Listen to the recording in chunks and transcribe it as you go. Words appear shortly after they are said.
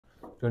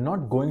You're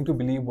not going to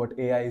believe what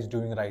AI is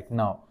doing right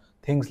now.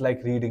 Things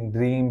like reading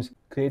dreams,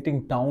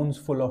 creating towns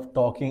full of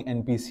talking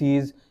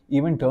NPCs,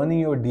 even turning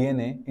your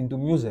DNA into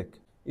music.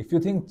 If you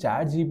think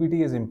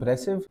ChatGPT is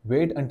impressive,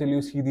 wait until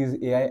you see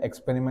these AI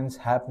experiments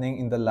happening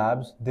in the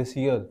labs this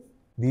year.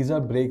 These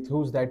are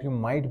breakthroughs that you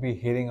might be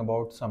hearing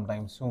about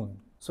sometime soon.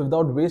 So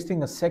without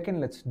wasting a second,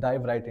 let's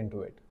dive right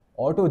into it.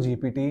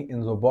 AutoGPT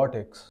in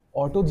robotics.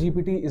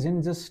 AutoGPT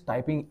isn't just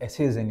typing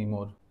essays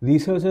anymore.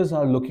 Researchers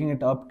are looking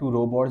it up to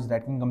robots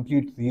that can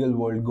complete real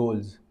world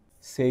goals.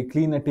 Say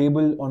clean a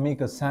table or make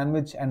a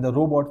sandwich, and the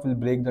robot will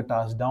break the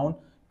task down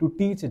to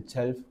teach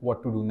itself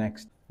what to do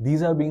next.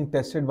 These are being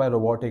tested by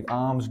robotic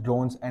arms,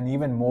 drones, and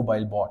even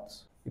mobile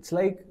bots. It's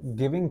like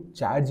giving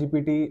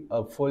ChatGPT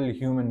a full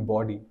human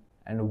body.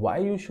 And why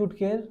you should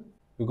care?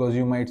 Because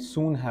you might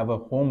soon have a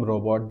home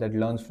robot that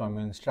learns from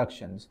your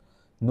instructions.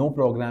 No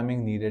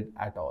programming needed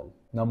at all.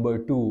 Number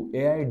 2,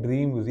 AI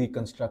dream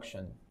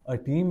reconstruction. A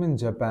team in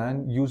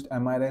Japan used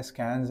MRI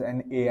scans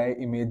and AI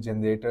image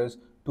generators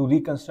to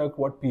reconstruct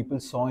what people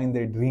saw in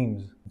their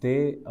dreams.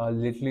 They are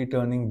literally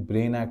turning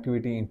brain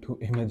activity into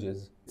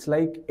images. It's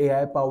like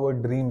AI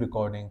powered dream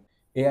recording,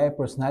 AI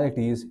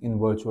personalities in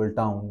virtual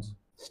towns.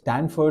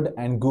 Stanford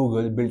and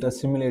Google built a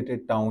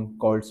simulated town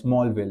called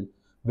Smallville,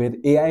 where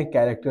AI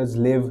characters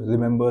live,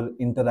 remember,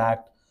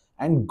 interact,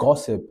 and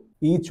gossip.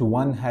 Each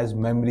one has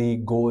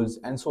memory, goals,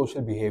 and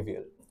social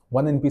behavior.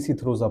 One NPC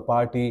throws a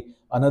party,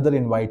 another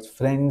invites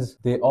friends.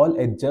 They all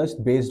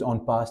adjust based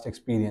on past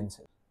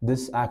experiences.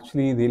 This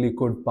actually really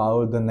could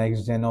power the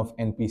next gen of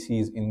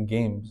NPCs in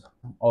games,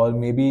 or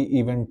maybe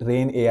even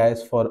train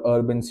AIs for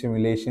urban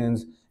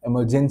simulations,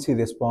 emergency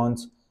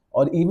response,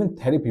 or even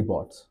therapy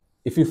bots.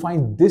 If you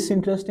find this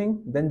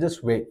interesting, then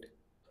just wait.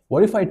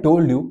 What if I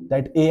told you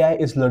that AI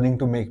is learning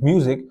to make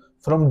music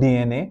from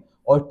DNA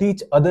or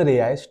teach other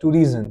AIs to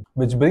reason?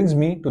 Which brings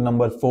me to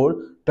number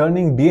 4,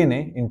 turning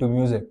DNA into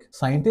music.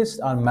 Scientists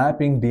are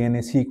mapping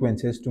DNA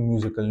sequences to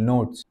musical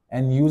notes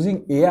and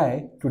using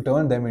AI to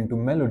turn them into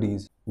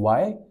melodies.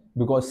 Why?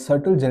 Because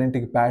subtle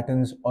genetic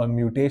patterns or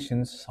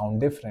mutations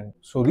sound different.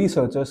 So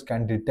researchers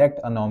can detect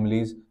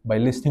anomalies by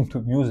listening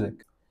to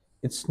music.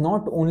 It's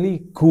not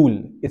only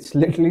cool, it's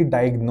literally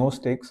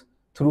diagnostics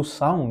through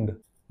sound.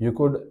 You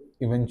could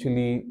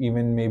eventually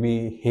even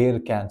maybe hair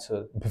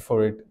cancer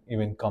before it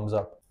even comes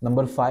up.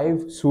 Number 5,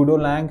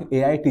 pseudolang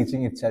AI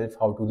teaching itself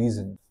how to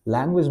reason.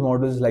 Language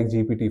models like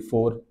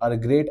GPT-4 are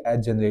great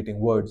at generating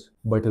words,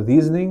 but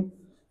reasoning,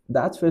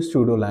 that's where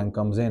pseudolang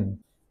comes in.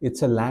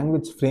 It's a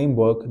language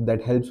framework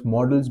that helps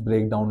models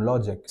break down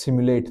logic,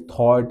 simulate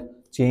thought,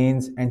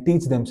 chains, and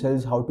teach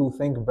themselves how to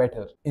think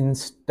better.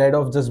 Instead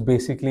of just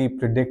basically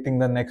predicting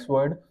the next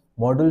word,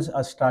 models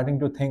are starting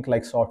to think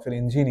like software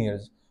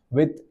engineers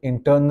with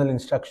internal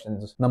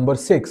instructions. Number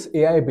 6,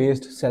 AI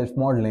based self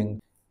modeling.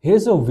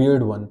 Here's a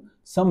weird one.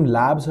 Some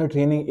labs are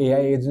training AI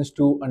agents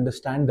to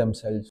understand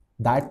themselves.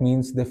 That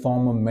means they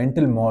form a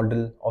mental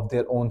model of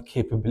their own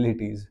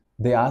capabilities.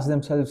 They ask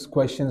themselves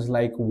questions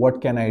like,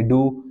 what can I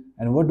do?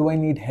 And what do I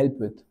need help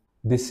with?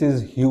 This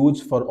is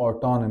huge for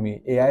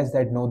autonomy. AIs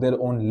that know their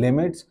own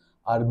limits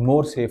are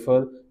more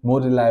safer,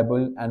 more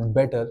reliable, and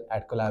better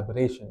at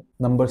collaboration.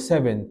 Number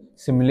 7,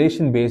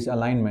 simulation based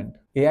alignment.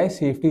 AI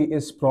safety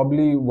is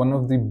probably one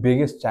of the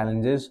biggest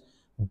challenges,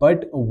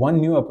 but one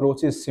new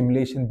approach is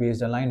simulation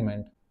based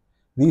alignment.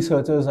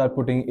 Researchers are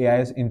putting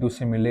AIs into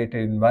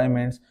simulated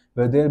environments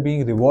where they're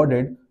being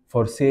rewarded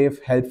for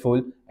safe,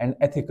 helpful, and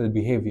ethical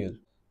behavior.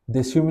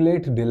 They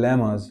simulate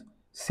dilemmas,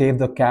 save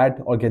the cat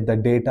or get the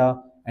data,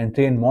 and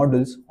train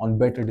models on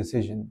better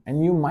decision.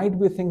 And you might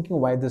be thinking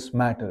why this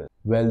matters.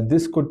 Well,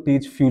 this could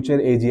teach future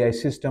AGI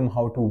system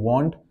how to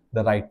want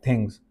the right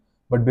things,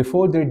 but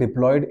before they're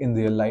deployed in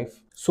real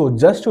life. So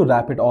just to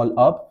wrap it all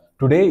up,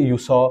 today you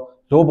saw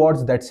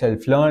robots that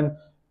self-learn,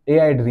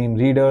 AI dream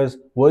readers,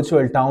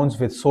 virtual towns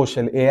with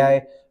social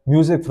AI,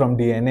 music from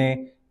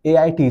DNA,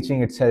 AI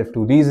teaching itself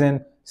to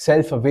reason,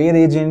 self-aware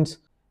agents,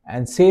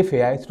 and safe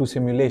AI through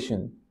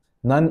simulation.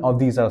 None of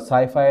these are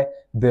sci-fi,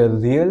 they're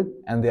real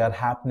and they are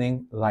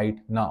happening right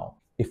now.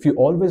 If you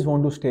always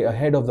want to stay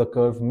ahead of the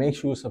curve, make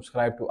sure you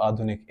subscribe to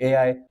Aadhunik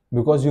AI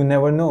because you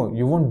never know,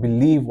 you won't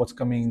believe what's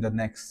coming in the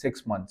next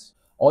 6 months.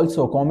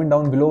 Also, comment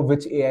down below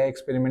which AI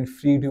experiment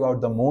freaked you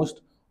out the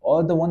most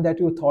or the one that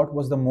you thought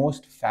was the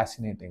most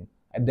fascinating.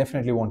 I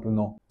definitely want to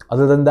know.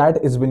 Other than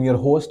that, it's been your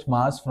host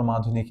Mars from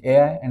Aadhunik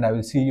AI and I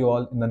will see you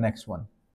all in the next one.